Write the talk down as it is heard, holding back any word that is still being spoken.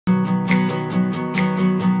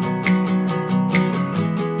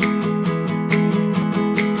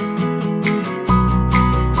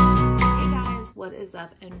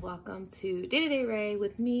to Day Rae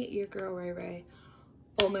with me, your girl Ray Ray.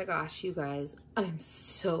 Oh my gosh, you guys, I'm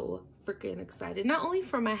so freaking excited. Not only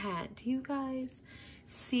for my hat, do you guys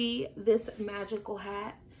see this magical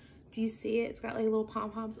hat? Do you see it? It's got like little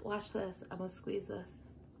pom-poms. Watch this. I'm gonna squeeze this.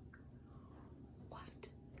 What?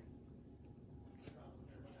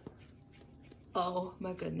 Oh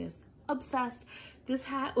my goodness. Obsessed. This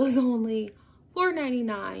hat was only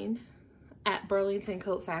 $4.99 at Burlington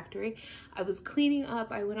Coat Factory. I was cleaning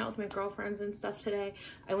up. I went out with my girlfriends and stuff today.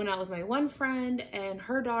 I went out with my one friend and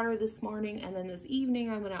her daughter this morning, and then this evening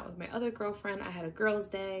I went out with my other girlfriend. I had a girls'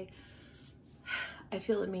 day. I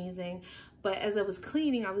feel amazing. But as I was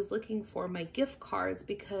cleaning, I was looking for my gift cards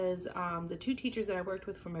because the two teachers that I worked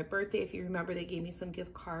with for my birthday, if you remember, they gave me some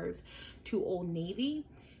gift cards to Old Navy.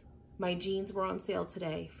 My jeans were on sale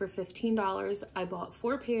today for $15. I bought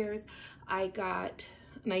 4 pairs.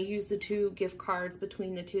 And I used the 2 gift cards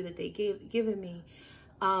between the 2 that they given me.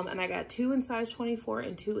 And I got 2 in size 24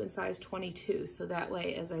 and 2 in size 22. So that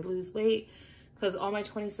way, as I lose weight, because all my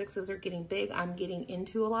 26s are getting big, I'm getting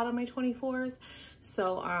into a lot of my 24s.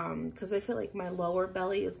 So, because I feel like my lower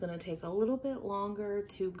belly is going to take a little bit longer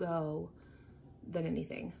to go than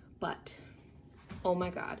anything. But, oh my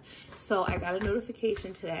God. So I got a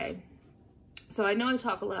notification today. So I know I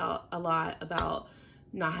talk a lot about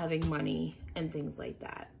not having money and things like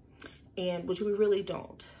that, and which we really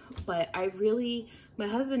don't. But my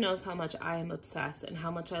husband knows how much I am obsessed and how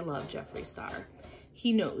much I love Jeffree Star.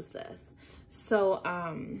 He knows this. So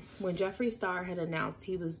when Jeffree Star had announced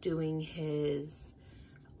he was doing his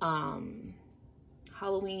Halloween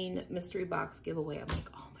mystery box giveaway, I'm like,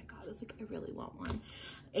 oh my God, I was like, I really want one.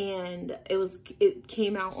 And it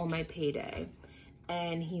came out on my payday.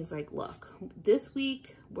 And he's like, look, this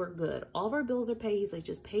week we're good. All of our bills are paid. He's like,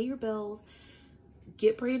 just pay your bills,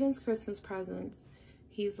 get Braden's Christmas presents.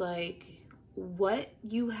 He's like, what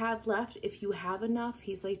you have left, if you have enough,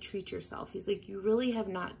 he's like, treat yourself. He's like, you really have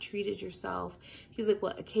not treated yourself. He's like,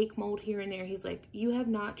 what, a cake mold here and there? He's like, you have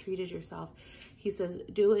not treated yourself. He says,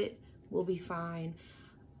 do it, we'll be fine.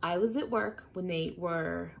 I was at work when they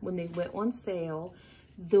went on sale.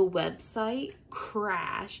 The website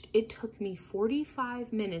crashed. It took me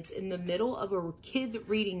 45 minutes in the middle of a kids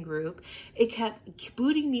reading group. It kept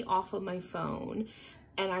booting me off of my phone.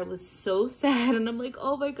 And I was so sad. And I'm like,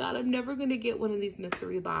 oh my God, I'm never going to get one of these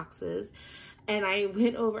mystery boxes. And I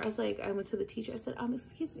went to the teacher. I said,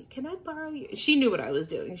 excuse me, can I borrow you? She knew what I was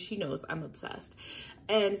doing. She knows I'm obsessed.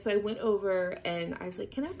 And so I went over and I was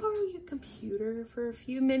like, can I borrow your computer for a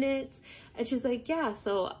few minutes? And she's like, yeah.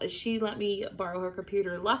 So she let me borrow her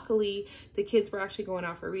computer. Luckily, the kids were actually going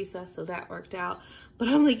out for recess, so that worked out. But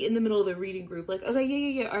I'm like in the middle of the reading group, like, okay,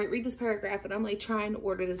 yeah. All right, read this paragraph. And I'm like trying to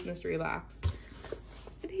order this mystery box.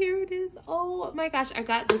 And here it is. Oh my gosh, I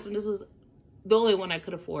got this one. This was the only one I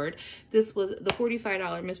could afford. This was the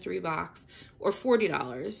 $45 mystery box, or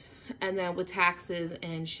 $40. And then with taxes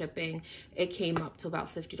and shipping, it came up to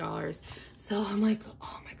about $50. So I'm like,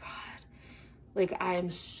 oh my God. Like, I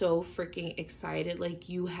am so freaking excited. Like,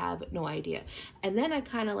 you have no idea. And then I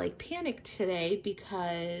kind of like panicked today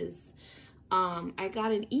because I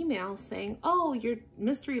got an email saying, oh, your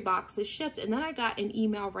mystery box is shipped. And then I got an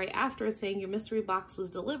email right after saying your mystery box was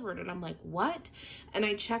delivered. And I'm like, what? And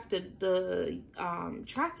I checked the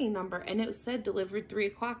tracking number, and it said delivered 3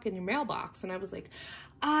 o'clock in your mailbox. And I was like,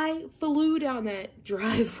 I flew down that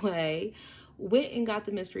driveway, went and got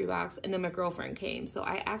the mystery box, and then my girlfriend came. So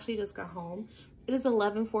I actually just got home. It is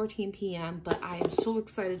 11:14 p.m., but I am so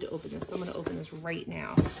excited to open this. So I'm going to open this right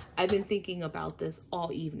now. I've been thinking about this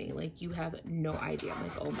all evening. Like, you have no idea. I'm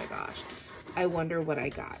like, oh my gosh. I wonder what I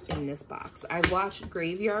got in this box. I watched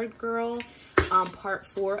Graveyard Girl. Part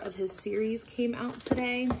 4 of his series came out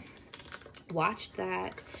today. Watched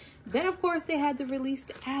that. Then, of course, they had the release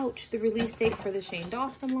date for the Shane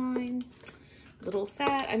Dawson line. Little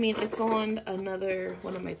sad. I mean, it's on another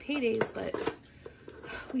one of my paydays, but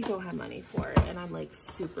we don't have money for it, and I'm like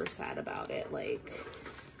super sad about it. Like,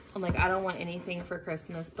 I'm like, I don't want anything for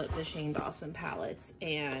Christmas but the Shane Dawson palettes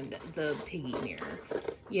and the piggy mirror,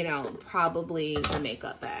 you know, probably the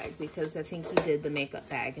makeup bag, because I think he did the makeup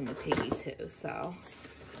bag and the piggy too. So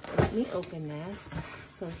let me open this.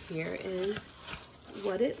 So here is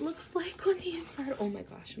what it looks like on the inside. Oh my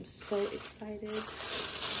gosh, I'm so excited.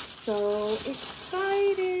 So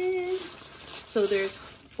excited. So there's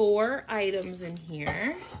 4 items in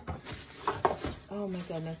here. Oh my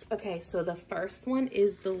goodness. Okay, so the first one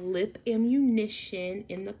is the lip ammunition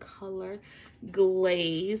in the color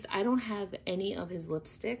Glazed. I don't have any of his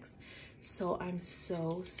lipsticks, so I'm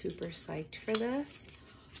so super psyched for this.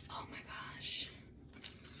 Oh my gosh.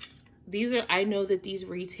 These are, I know that these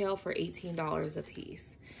retail for $18 a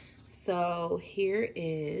piece. So here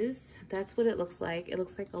is, that's what it looks like. It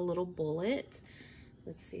looks like a little bullet.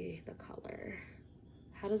 Let's see the color.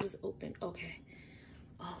 How does this open? Okay.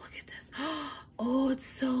 Oh, look at this. Oh, it's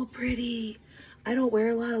so pretty. I don't wear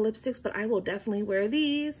a lot of lipsticks, but I will definitely wear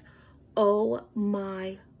these. Oh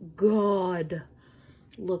my God.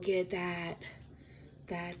 Look at that.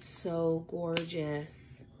 That's so gorgeous.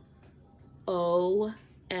 OMG.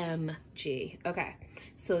 Okay,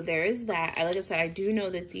 so there's that. Like I said, I do know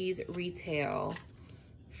that these retail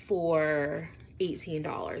for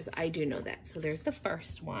 $18. I do know that. So there's the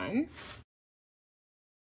first one.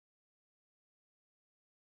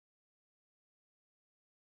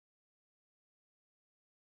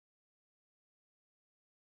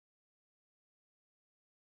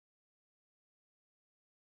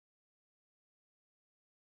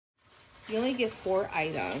 You only get 4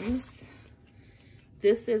 items.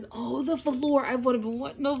 This is, oh, the velour. I've wanted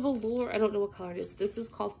the velour. I don't know what color it is. This is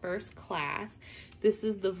called First Class. This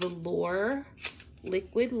is the velour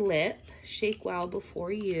liquid lip. Shake well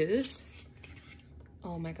before use.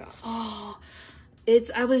 Oh my God. Oh,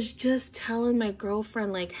 I was just telling my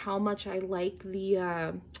girlfriend like how much I like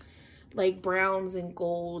the like browns and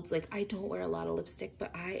golds. Like I don't wear a lot of lipstick,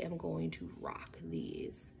 but I am going to rock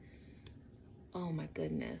these. Oh my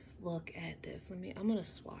goodness, look at this. I'm gonna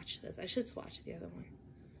swatch this. I should swatch the other one.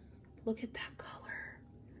 Look at that color.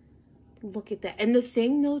 Look at that. And the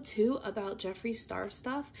thing though too about Jeffree Star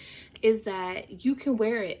stuff is that you can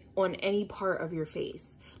wear it on any part of your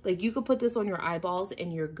face. Like you could put this on your eyeballs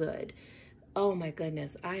and you're good. Oh my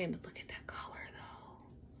goodness, look at that color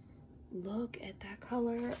though. Look at that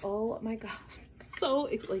color. Oh my God. So,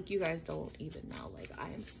 like you guys don't even know. Like I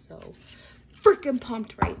am so freaking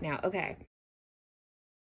pumped right now. Okay.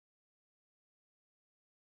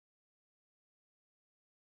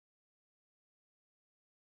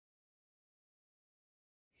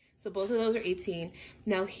 So both of those are 18.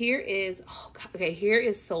 Now here is, oh God, okay, here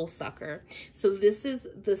is Soul Sucker. So this is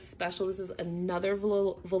the special, this is another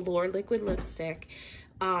velour liquid lipstick.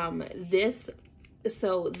 This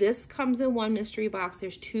comes in 1 mystery box.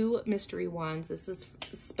 There's 2 mystery ones. This is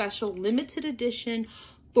special limited edition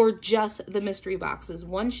for just the mystery boxes.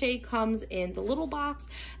 1 shade comes in the little box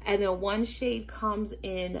and then 1 shade comes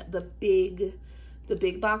in the big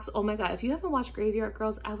box. Oh my God, if you haven't watched Graveyard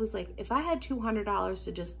Girls, I was like, if I had $200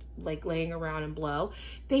 to just like laying around and blow,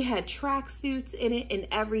 they had tracksuits in it and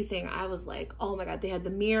everything. I was like, oh my God, they had the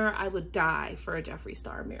mirror. I would die for a Jeffree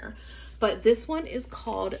Star mirror. But this one is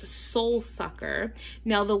called Soul Sucker.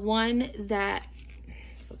 Now the one that,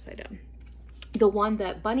 it's upside down. The one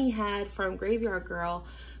that Bunny had from Graveyard Girl,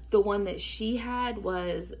 the one that she had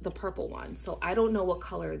was the purple one. So I don't know what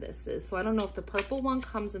color this is. So I don't know if the purple one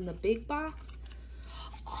comes in the big box.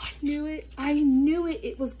 Oh, I knew it. I knew it.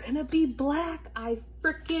 It was gonna be black. I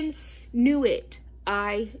freaking knew it.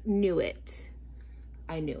 I knew it.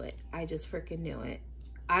 I knew it. I just freaking knew it.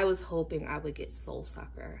 I was hoping I would get Soul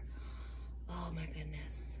Sucker. Oh my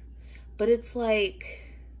goodness. But it's like,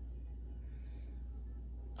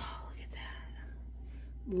 oh, look at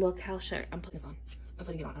that. Look how sharp. I'm putting this on. I'm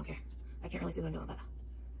putting it on. Okay. I can't really see what I'm doing with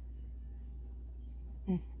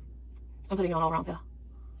that. I'm putting it on all around, yeah.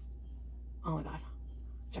 Oh my God.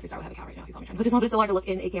 Jeffree Star would have a cow right now if he saw me trying to put this on, but it's so hard to look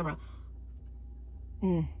in a camera.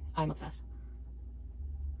 I'm obsessed.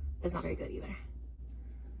 It's not very good either.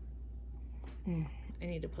 I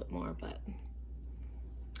need to put more, but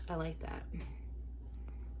I like that.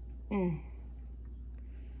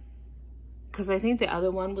 Because I think the other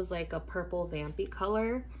one was like a purple vampy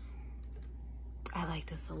color. I like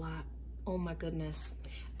this a lot. Oh my goodness.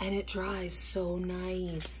 And it dries so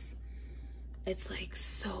nice. It's like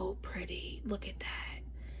so pretty. Look at that.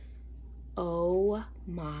 Oh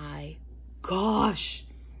my gosh.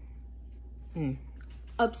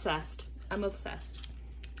 Obsessed. I'm obsessed.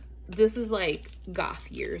 This is like goth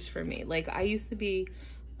years for me. Like I used to be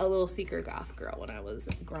a little secret goth girl when I was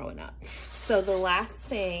growing up. So the last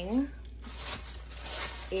thing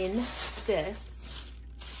in this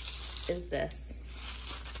is this.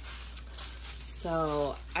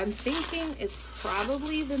 So I'm thinking it's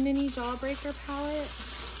probably the mini Jawbreaker palette.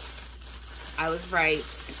 I was right.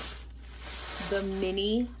 The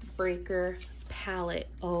mini breaker palette.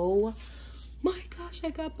 Oh my gosh,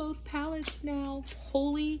 I got both palettes now.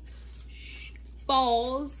 Holy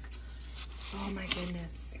balls. Oh my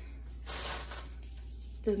goodness.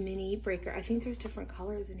 The mini breaker. I think there's different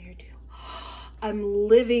colors in here too. I'm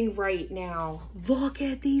living right now. Look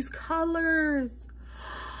at these colors.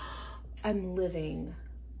 I'm living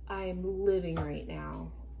right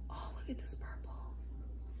now. Oh, look at this purple.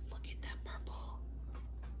 Look at that purple.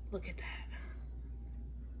 Look at that.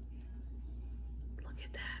 Look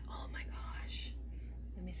at that. Oh my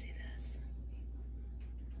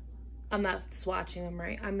I'm not swatching them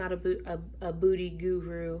right. I'm not a booty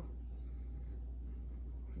guru.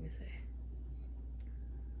 Let me see.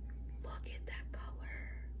 Look at that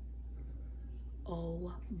color.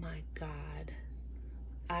 Oh my God.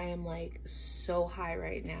 I am like so high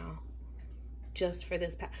right now just for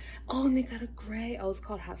this pack. Oh, and they got a gray. Oh, it's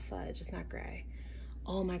called Hot Fudge. It's not gray.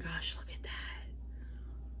 Oh my gosh, look at that.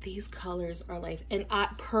 These colors are life. And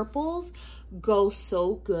purples go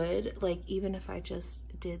so good. Like even if I just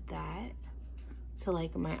did that to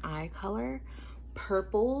like my eye color,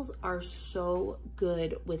 purples are so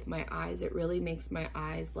good with my eyes. It really makes my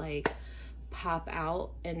eyes like pop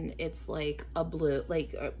out, and it's like a blue,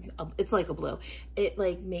 like it's like a blue. It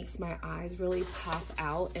like makes my eyes really pop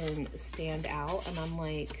out and stand out, and I'm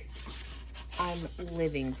like, I'm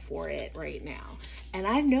living for it right now. And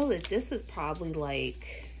I know that this is probably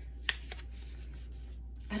like,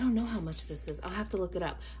 I don't know how much this is. I'll have to look it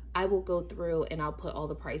up. I will go through and I'll put all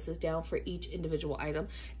the prices down for each individual item,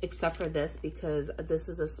 except for this, because this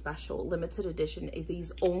is a special limited edition.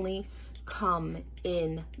 These only come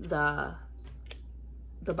in the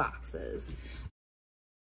boxes.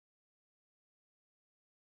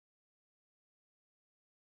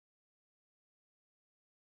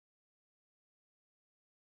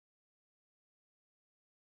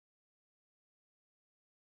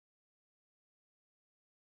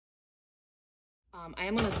 I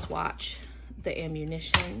am gonna swatch the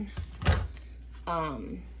ammunition,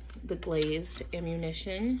 the glazed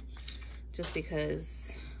ammunition, just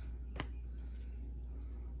because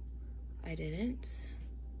I didn't.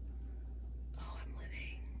 Oh, I'm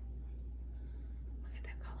living. Look at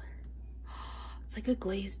that color. It's like a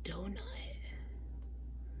glazed donut.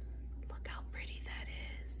 Look how pretty that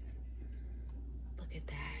is. Look at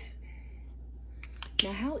that.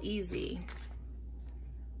 Now, how easy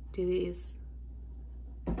do these,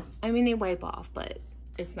 I mean, they wipe off, but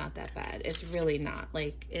it's not that bad. It's really not.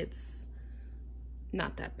 Like, it's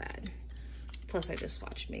not that bad. Plus, I just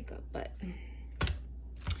swatched makeup, but.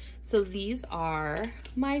 So these are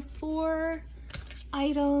my 4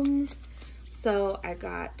 items. So I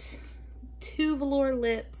got 2 velour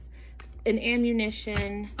lips, an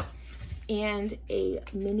ammunition, and a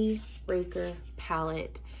mini breaker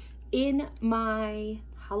palette in my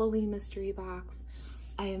Halloween mystery box.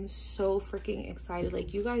 I am so freaking excited.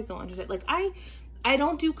 Like, you guys don't understand. Like, I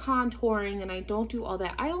don't do contouring and I don't do all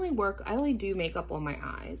that. I only do makeup on my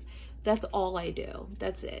eyes. That's all I do.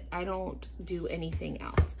 That's it. I don't do anything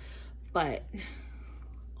else. But,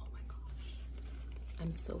 oh my gosh,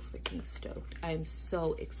 I'm so freaking stoked. I'm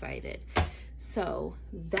so excited. So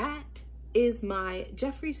that is my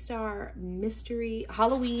Jeffree Star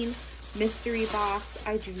Halloween mystery box.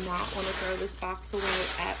 I do not want to throw this box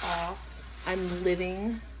away at all. I'm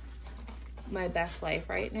living my best life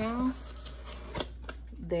right now.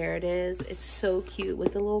 There it is. It's so cute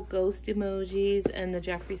with the little ghost emojis and the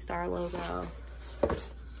Jeffree Star logo.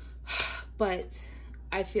 But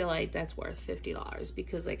I feel like that's worth $50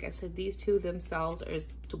 because, like I said, these two themselves are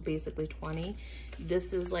basically 20.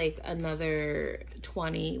 This is like another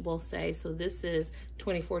 20, we'll say. So this is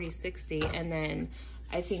 20, 40, 60. And then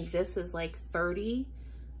I think this is like 30,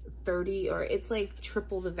 or it's like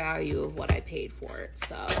triple the value of what I paid for it.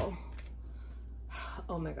 So,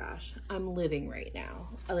 oh my gosh, I'm living right now.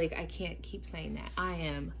 Like, I can't keep saying that. I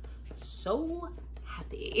am so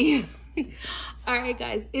happy. All right,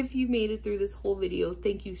 guys, if you made it through this whole video,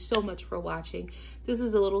 thank you so much for watching. This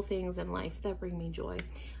is the little things in life that bring me joy.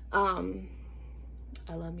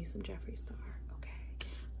 I love me some Jeffree Star. Okay,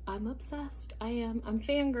 I'm obsessed. I'm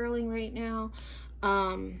fangirling right now.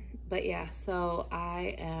 But yeah, so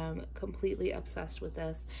I am completely obsessed with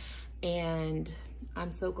this, and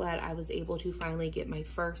I'm so glad I was able to finally get my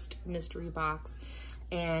first mystery box.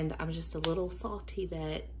 And I'm just a little salty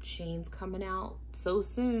that Shane's coming out so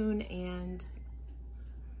soon and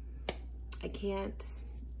I can't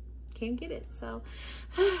get it. So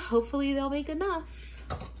hopefully they'll make enough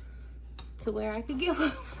to where I could get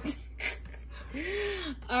one.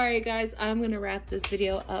 All right, guys, I'm gonna wrap this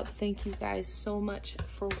video up. Thank you guys so much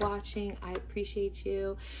for watching. I appreciate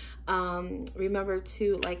you. Remember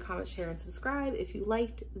to like, comment, share, and subscribe if you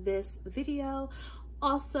liked this video.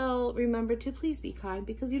 Also, remember to please be kind,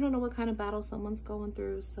 because you don't know what kind of battle someone's going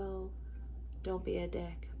through, so don't be a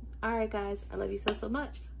dick. All right, guys, I love you so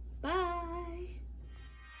much. Bye.